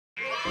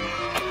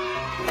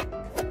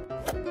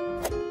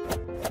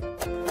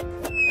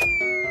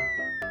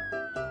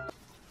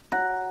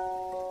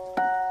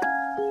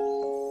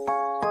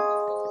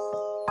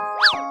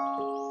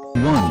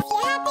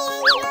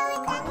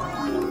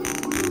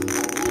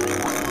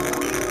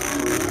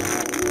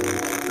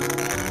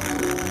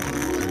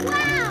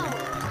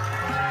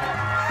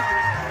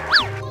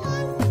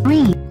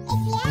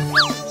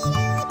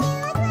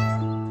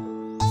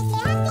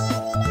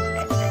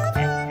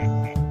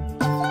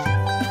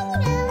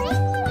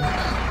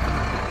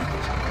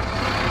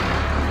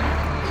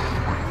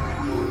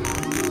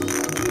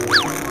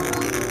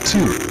2.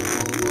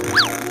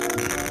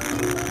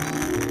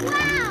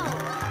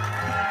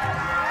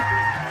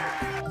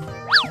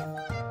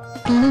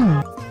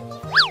 Blue.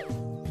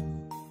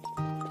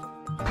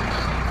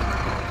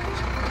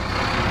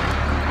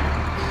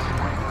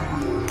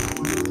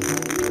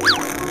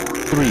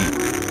 3.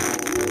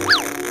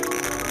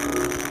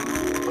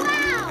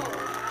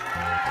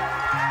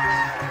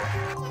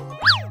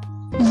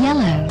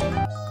 Yellow.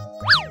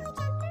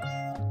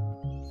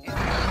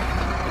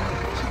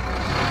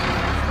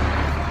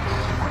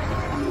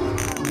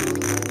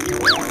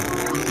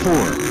 4.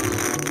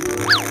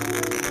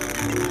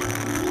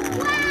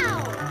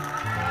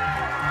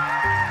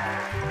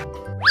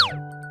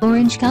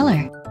 Orange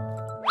color.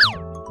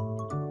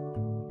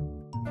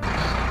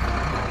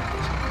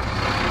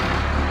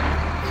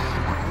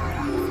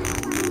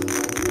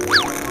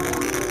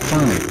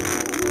 5.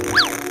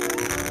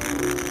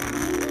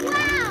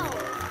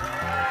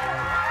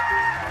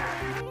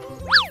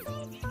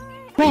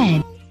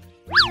 Red.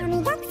 Mommy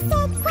duck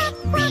said quack,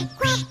 quack,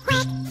 quack,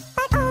 quack,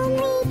 but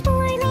only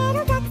 4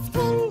 little ducks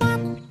came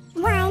back.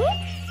 1,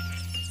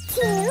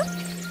 2,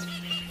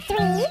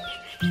 3,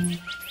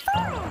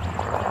 4.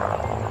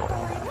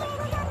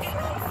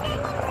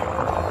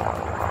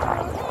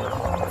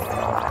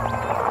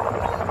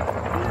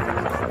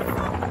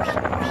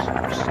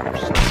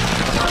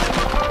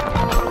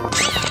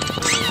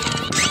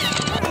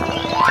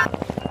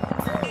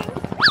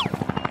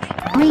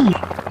 Green.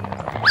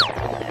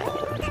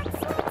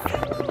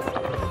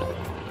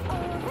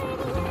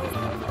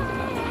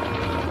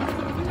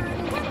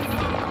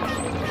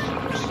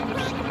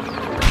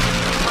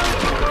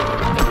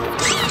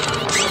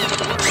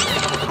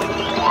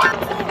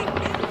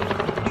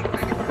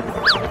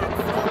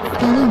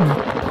 5.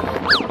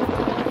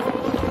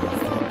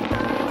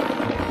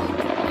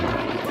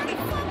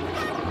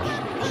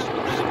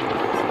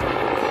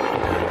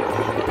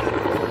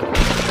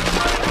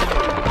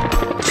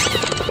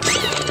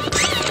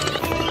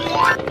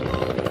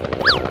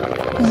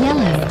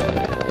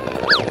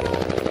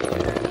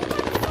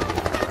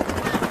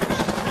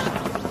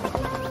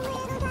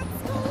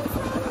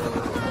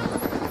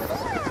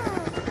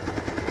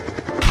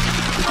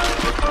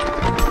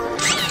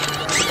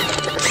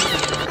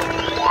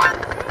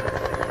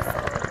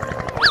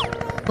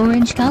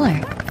 Orange color.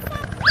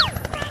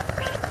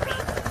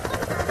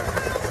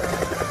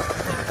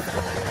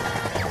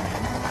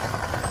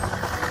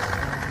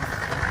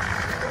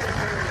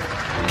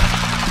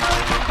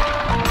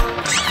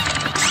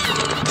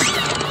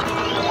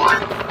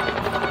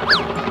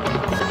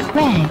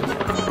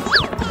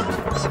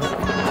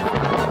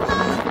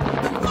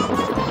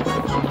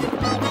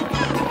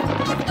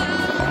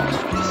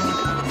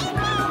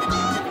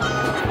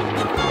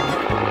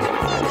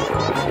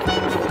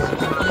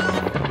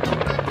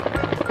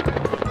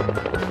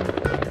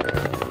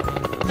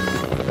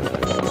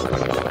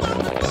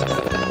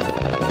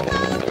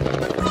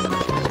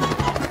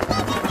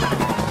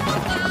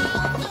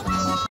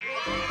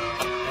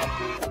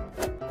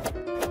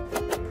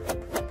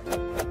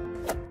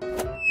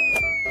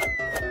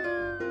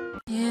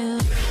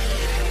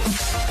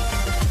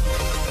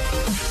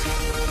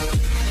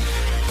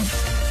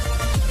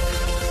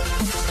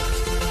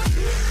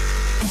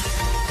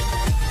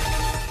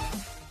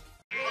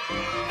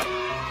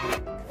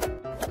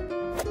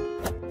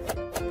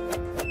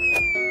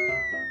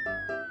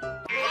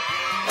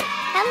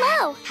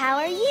 'Hello, how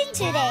are you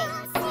today?'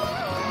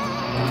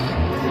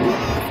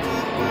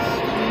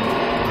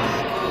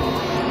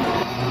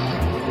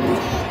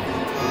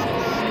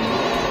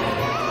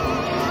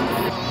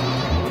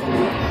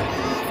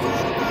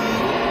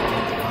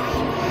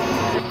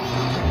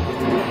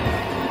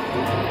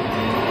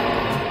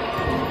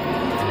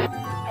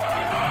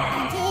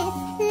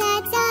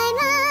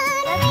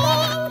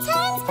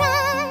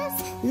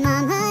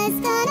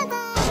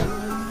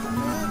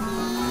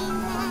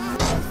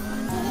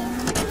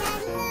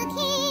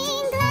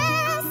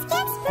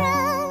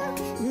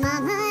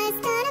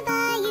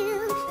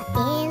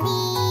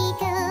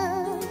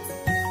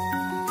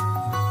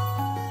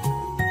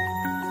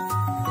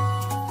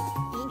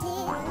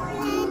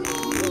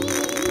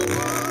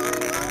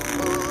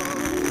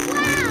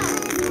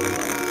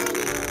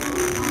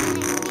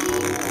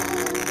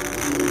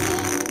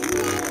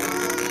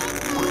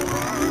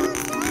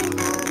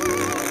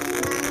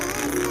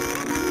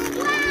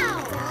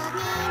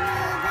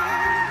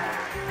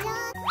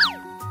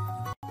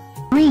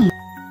 Green.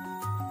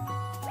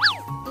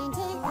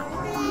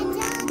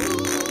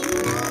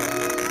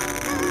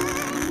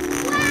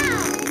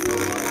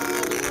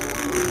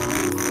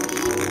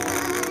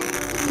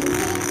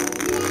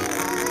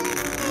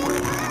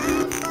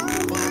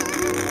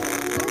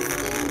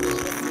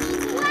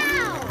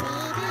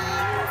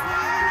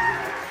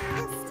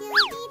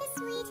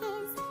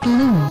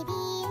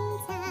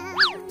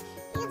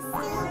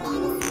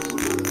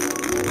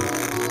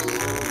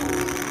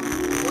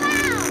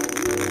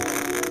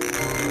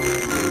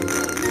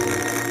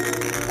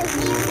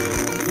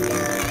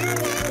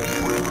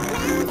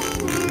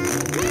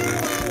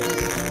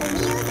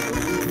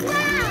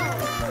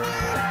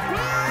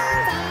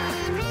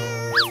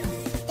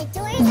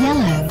 'Yellow.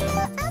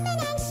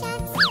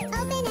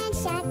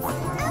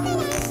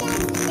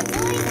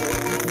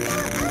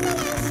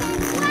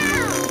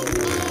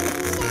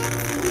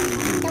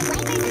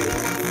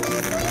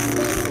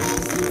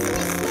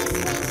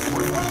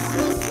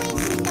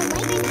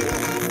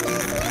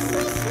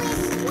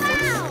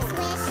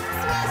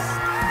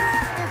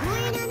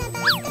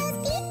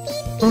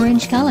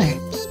 color.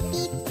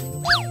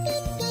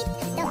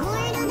 The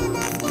horn on the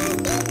bus goes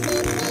beep,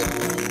 beep, beep,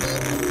 beep,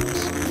 beep,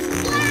 beep.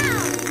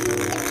 Wow!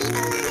 The people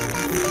on the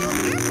bus go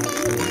up and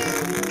down,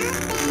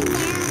 up and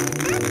down,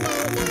 up and down.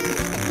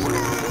 The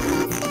people on the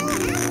bus go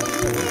up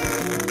and down,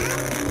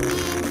 up and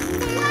down.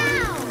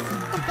 Wow!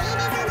 The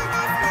babies on the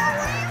bus go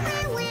wah,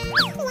 wah, wah,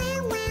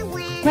 wah, wah,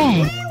 wah.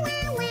 Red.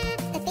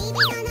 The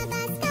babies on the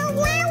bus go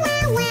wah,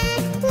 wah, wah,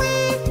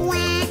 wah,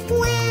 wah,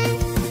 wah.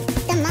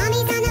 The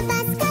mommies on the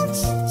bus go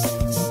ch, ch,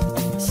 ch,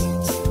 ch,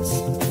 ch,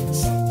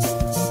 ch,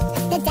 ch.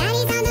 The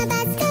daddies on the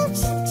bus go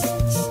ch, ch,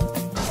 ch.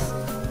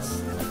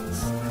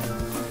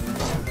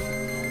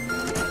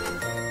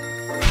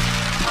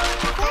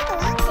 Clap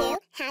along to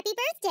Happy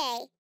Birthday!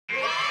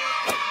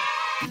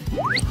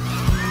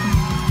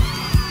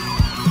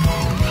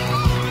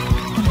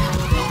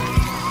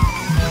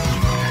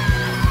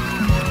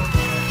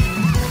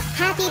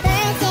 Happy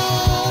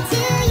birthday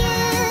to you!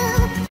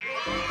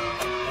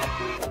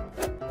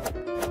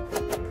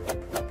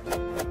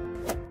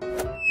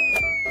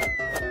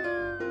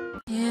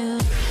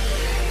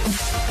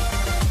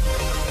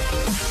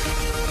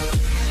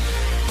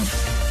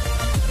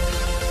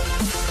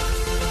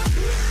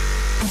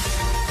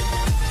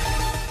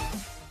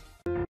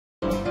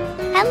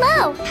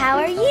 Hello, how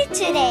are you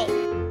today?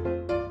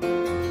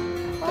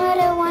 What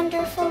a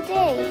wonderful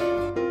day.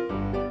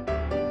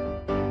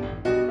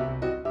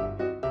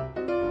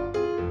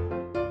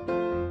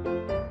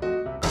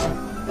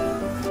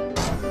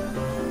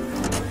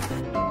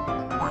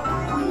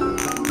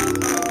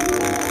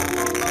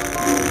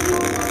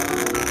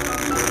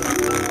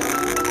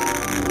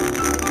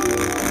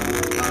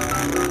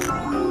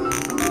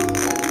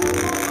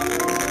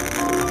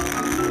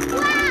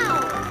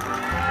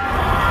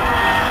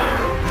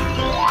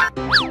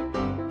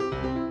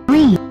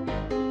 Green.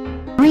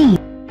 Green.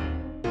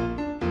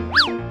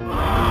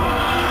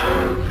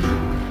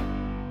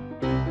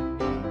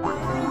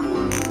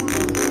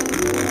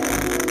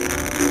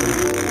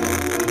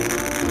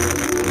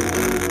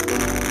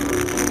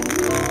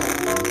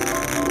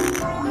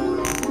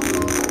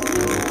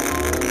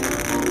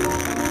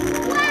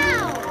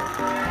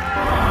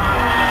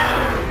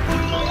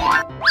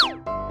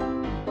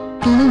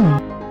 Blue.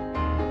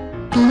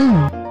 Blue.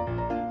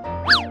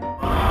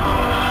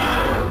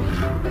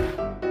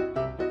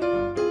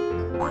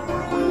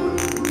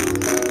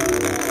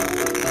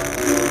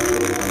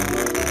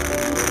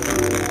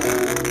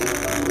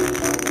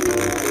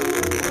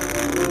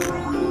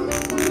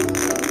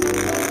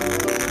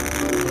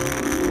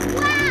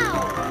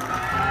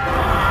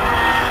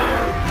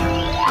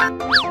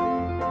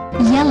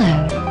 Yellow.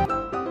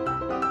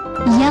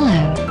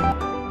 Yellow.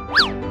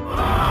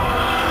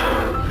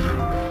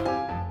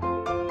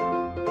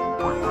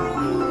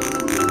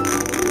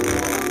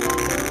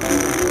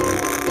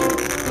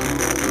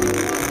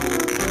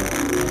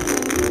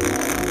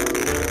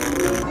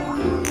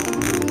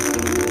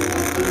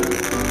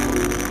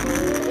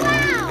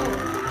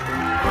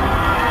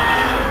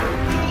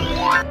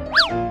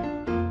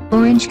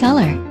 Orange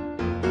color.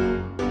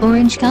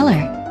 Orange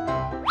color.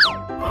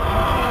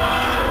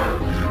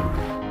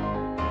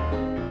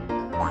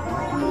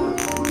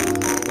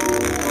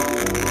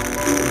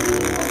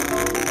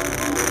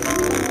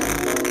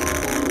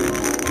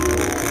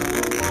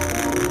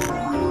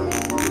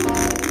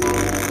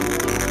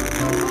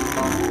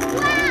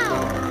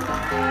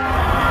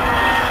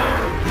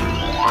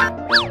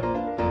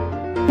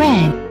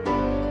 Red.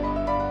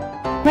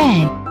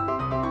 Red.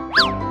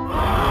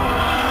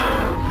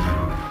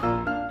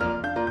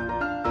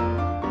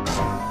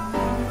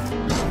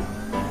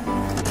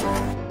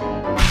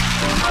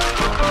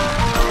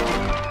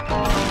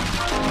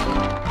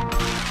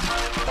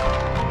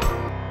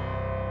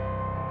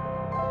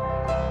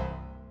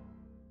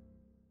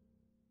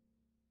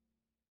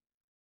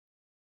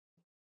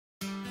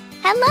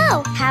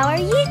 Hello, how are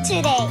you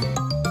today?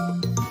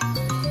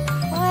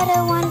 What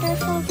a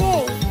wonderful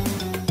day.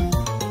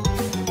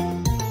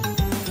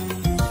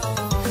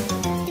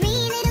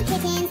 Three little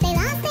kittens, they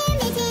lost their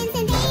mittens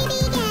and they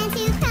began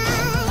to cry.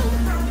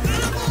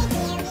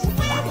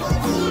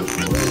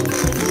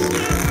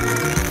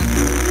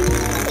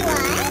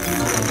 What?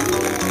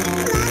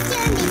 Lost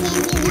your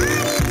mittens, you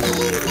naughty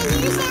kittens, then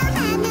you shall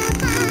have no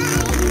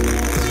pie.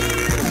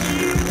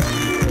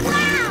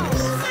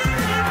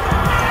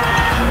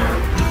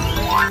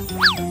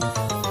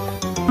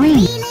 Green.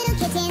 Three little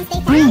kittens, they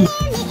Green.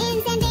 found their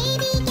mittens and they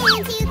began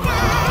to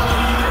cry.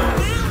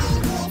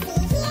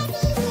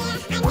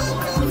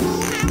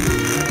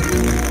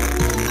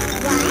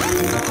 What?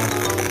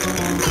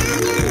 Found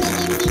your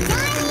mittens, you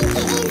darling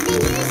kittens, then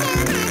you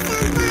shall have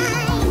some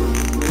pie.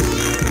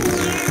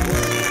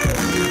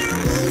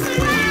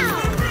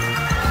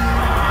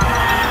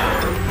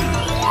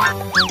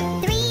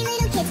 Three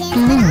little kittens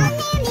put on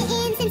their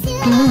mittens and soon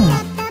ate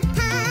up the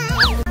pie.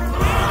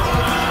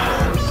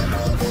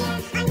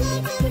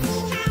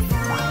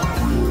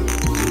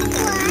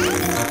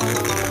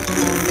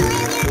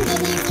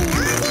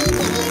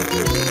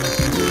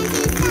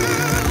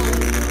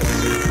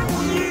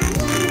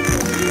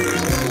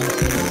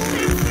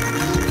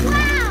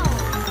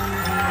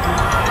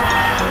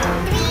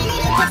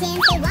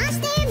 Kittens, they wash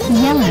their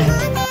mittens Yellow. and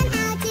hang them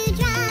out to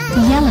dry.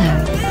 Yellow.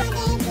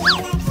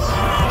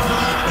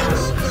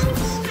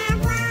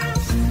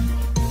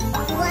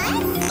 What?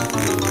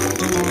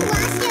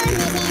 Wash your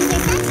mittens,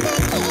 you're such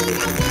good kittens,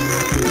 I smell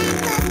our black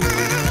love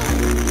pie.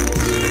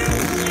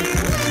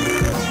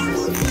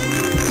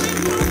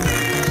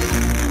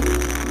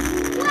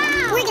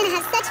 We're gonna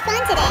have such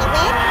fun today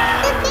with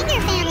the finger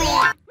family.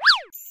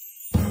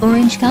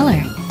 Orange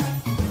color.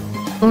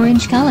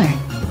 Orange color.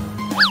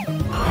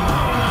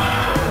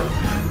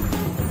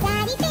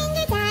 Daddy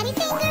finger, where are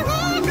you?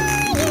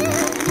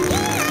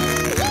 Here I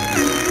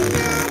am,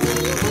 how do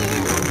you do?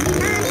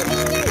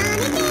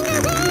 Mommy finger,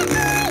 where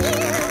are you?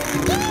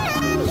 Here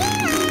I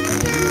am,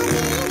 how do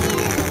you do?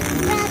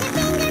 Brother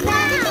finger,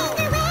 where are you?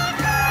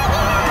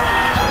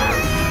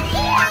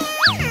 Here I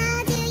am, how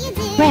do you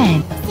do?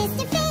 Red.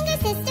 Sister finger,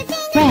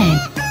 Red.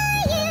 where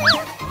are you?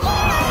 Here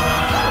I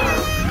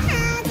am,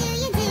 how do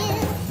you do?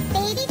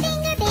 Baby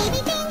finger,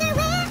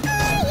 where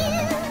are you?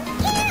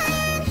 Here I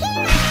am, how do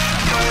you do?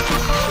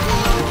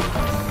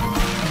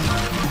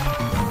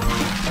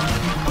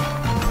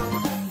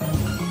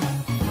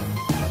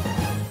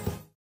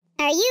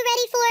 Are you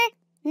ready for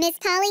Miss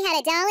Polly Had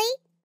a Dolly?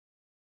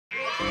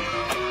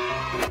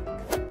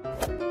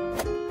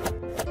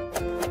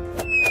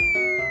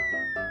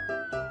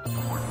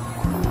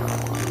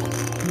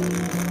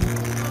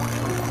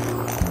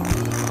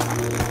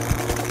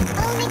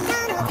 Old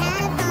MacDonald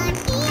had a farm,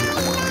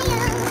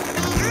 E-I-E-I-O,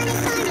 and on his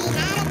farm he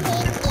had a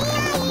pig,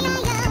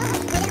 E-I-E-I-O,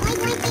 with an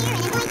oink oink here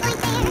and an oink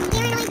oink there,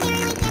 here an oink, there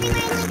an oink,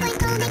 everywhere an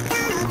oink oink. Old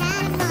MacDonald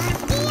had a farm,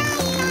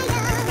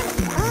 E-I-E-I-O.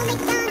 Old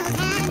MacDonald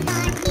had a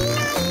farm,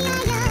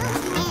 E-I-E-I-O,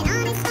 and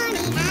on his farm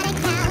he had a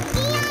cow,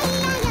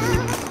 E-I-E-I-O,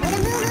 with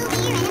a moo moo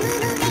here and a moo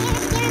moo there,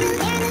 here a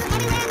moo, there a moo, everywhere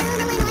a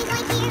moo moo, an oink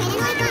oink here and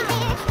an oink oink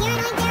there, here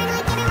an oink, there an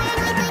oink, everywhere an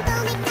oink oink.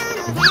 Old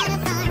MacDonald had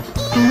a farm,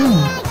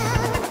 Blue.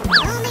 E-I-E-I-O.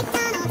 Old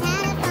MacDonald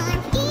had a farm,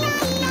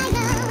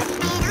 E-I-E-I-O,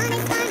 and on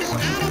his farm he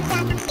had a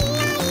duck,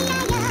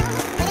 E-I-E-I-O,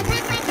 with a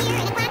quack quack here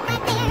and a quack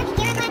quack there,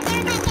 here a quack, there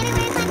a quack,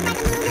 everywhere a quack quack,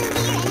 a moo moo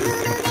here and a moo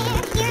moo there,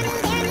 here a moo,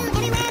 there a moo,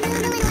 everywhere a moo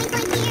moo, an oink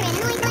oink here and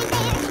an oink oink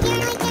there, here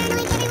an oink, there an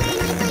oink, everywhere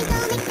an oink oink.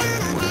 Old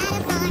MacDonald had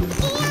a farm,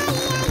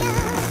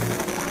 E-I-E-I-O.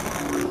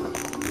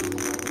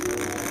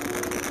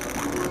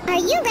 Are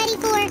you ready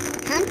for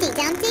Humpty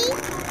Dumpty?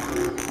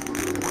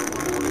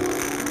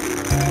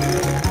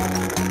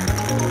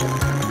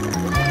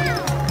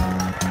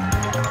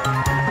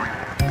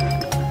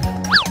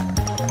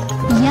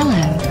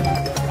 Yellow.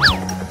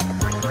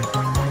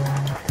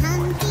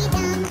 Humpty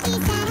Dumpty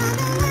sat on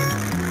the wall.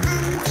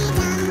 Humpty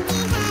Dumpty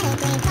had a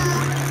great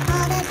fall.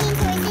 All the king's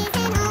horses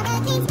and all the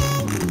king's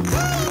men couldn't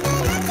put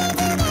Humpty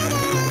together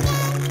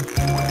again.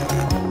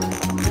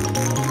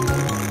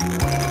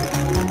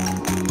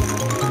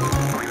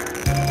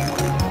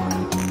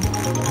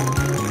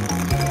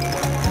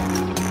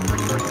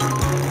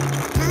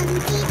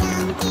 Humpty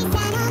Dumpty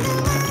sat on the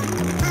wall.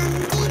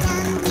 Humpty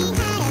Dumpty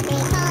had a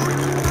great fall.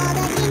 All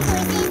the king's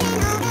horses and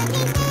all the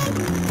king's men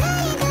couldn't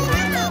put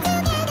Humpty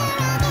together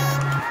again.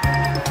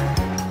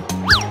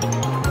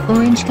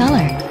 Orange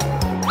color.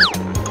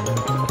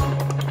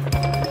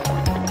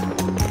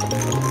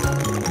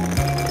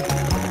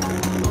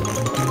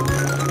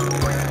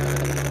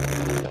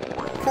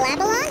 Clap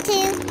along to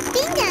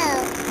bingo.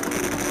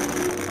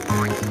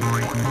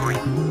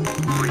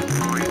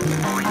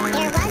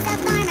 There was a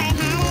farmer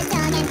had a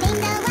dog and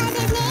bingo was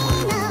his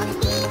name. Oh,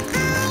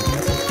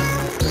 B-I-N-G-O,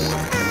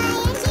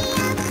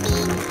 B-I-N-G-O,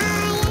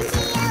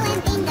 B-I-N-G-O,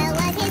 and bingo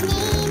was his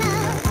name.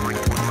 Oh.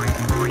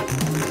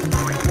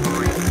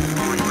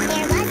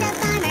 There was a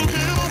farmer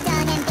had a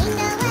dog and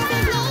bingo was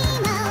his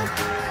name. Oh,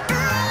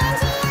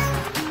 I-N-G-O,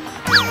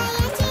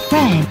 I-N-G-O.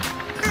 Red.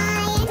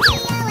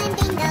 I-N-G-O, and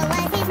bingo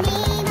was his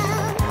name.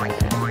 Oh.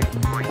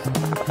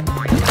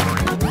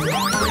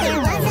 There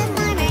was a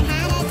farmer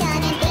had a dog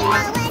and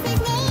bingo was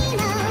his name.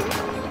 Oh.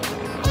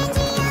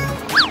 N-G-O,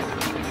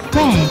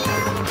 Red.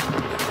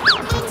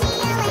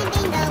 N-G-O, and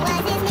bingo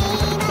was his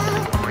name. Oh.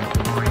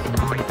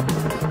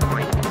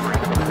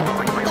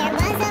 There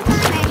was a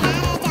farmer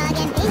had a dog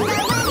and bingo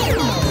was his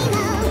name.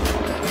 Oh.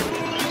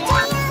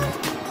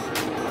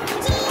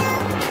 G-O,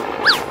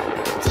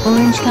 G-O,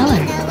 Orange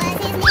color. bingo was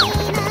his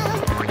name. Oh.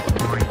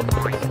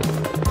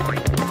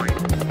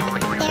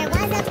 There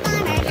was a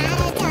farmer had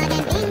a dog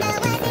and bingo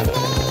was his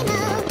name.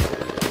 Oh.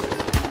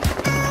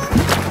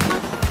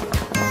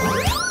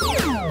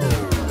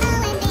 Oh,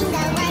 and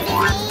bingo was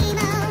his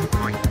name. Oh.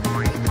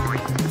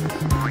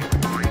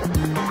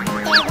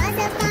 There was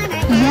a farmer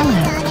had a Yellow.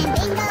 dog and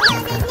bingo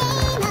was his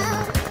name.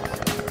 Oh.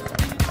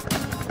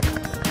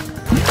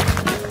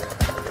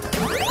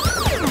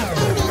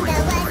 And bingo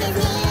was his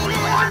name.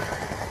 Oh.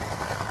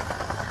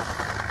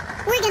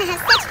 We're gonna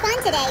have such fun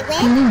today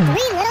with Blue.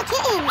 3 little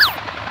kittens.